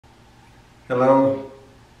Hello,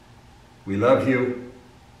 we love you,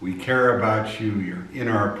 we care about you, you're in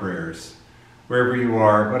our prayers. Wherever you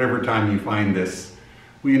are, whatever time you find this,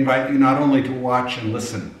 we invite you not only to watch and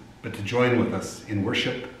listen, but to join with us in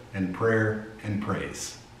worship and prayer and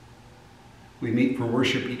praise. We meet for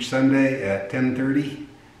worship each Sunday at 10:30.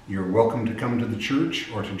 You're welcome to come to the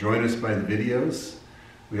church or to join us by the videos.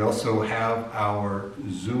 We also have our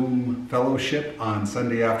Zoom fellowship on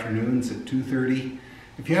Sunday afternoons at 2:30.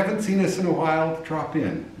 If you haven't seen us in a while, drop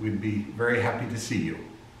in. We'd be very happy to see you.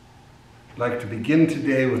 I'd like to begin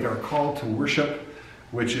today with our call to worship,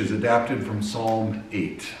 which is adapted from Psalm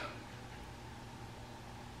 8.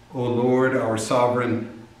 O Lord, our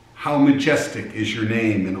sovereign, how majestic is your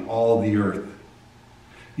name in all the earth.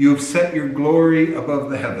 You have set your glory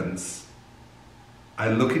above the heavens. I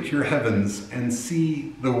look at your heavens and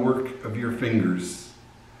see the work of your fingers.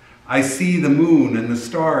 I see the moon and the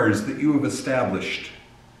stars that you have established.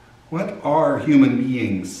 What are human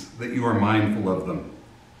beings that you are mindful of them?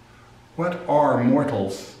 What are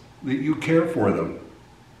mortals that you care for them?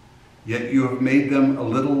 Yet you have made them a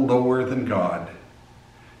little lower than God.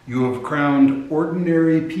 You have crowned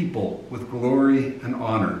ordinary people with glory and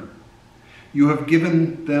honor. You have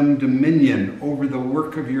given them dominion over the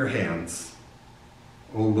work of your hands.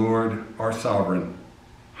 O Lord, our sovereign,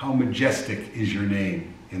 how majestic is your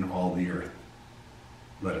name in all the earth.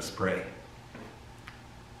 Let us pray.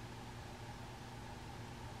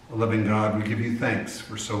 O loving God, we give you thanks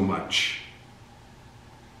for so much.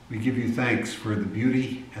 We give you thanks for the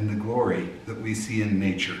beauty and the glory that we see in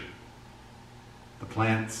nature. The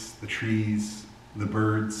plants, the trees, the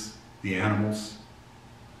birds, the animals,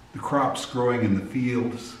 the crops growing in the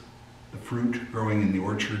fields, the fruit growing in the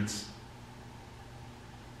orchards.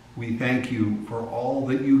 We thank you for all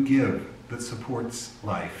that you give that supports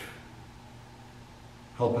life.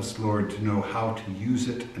 Help us, Lord, to know how to use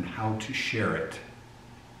it and how to share it.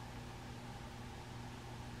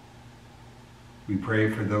 We pray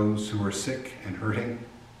for those who are sick and hurting.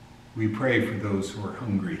 We pray for those who are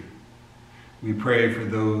hungry. We pray for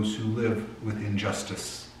those who live with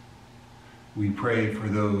injustice. We pray for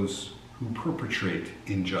those who perpetrate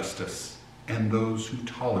injustice and those who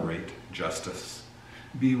tolerate justice.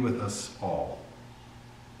 Be with us all.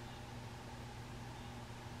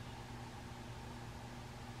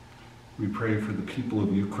 We pray for the people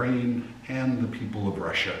of Ukraine and the people of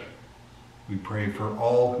Russia. We pray for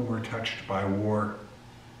all who are touched by war,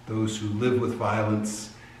 those who live with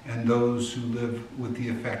violence, and those who live with the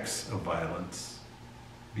effects of violence.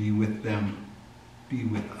 Be with them, be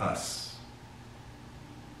with us.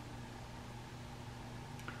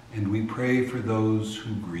 And we pray for those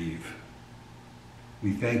who grieve.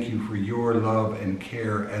 We thank you for your love and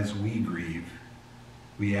care as we grieve.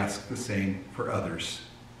 We ask the same for others.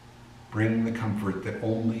 Bring the comfort that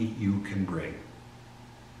only you can bring.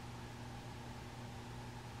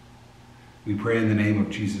 We pray in the name of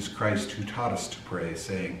Jesus Christ, who taught us to pray,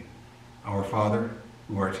 saying, Our Father,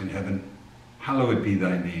 who art in heaven, hallowed be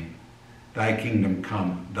thy name. Thy kingdom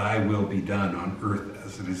come, thy will be done on earth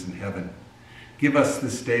as it is in heaven. Give us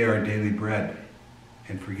this day our daily bread,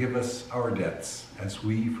 and forgive us our debts as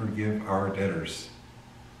we forgive our debtors.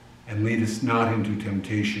 And lead us not into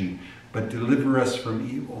temptation, but deliver us from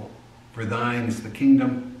evil. For thine is the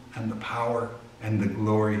kingdom, and the power, and the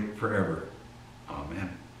glory forever.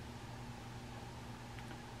 Amen.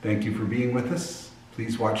 Thank you for being with us.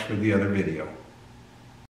 Please watch for the other video.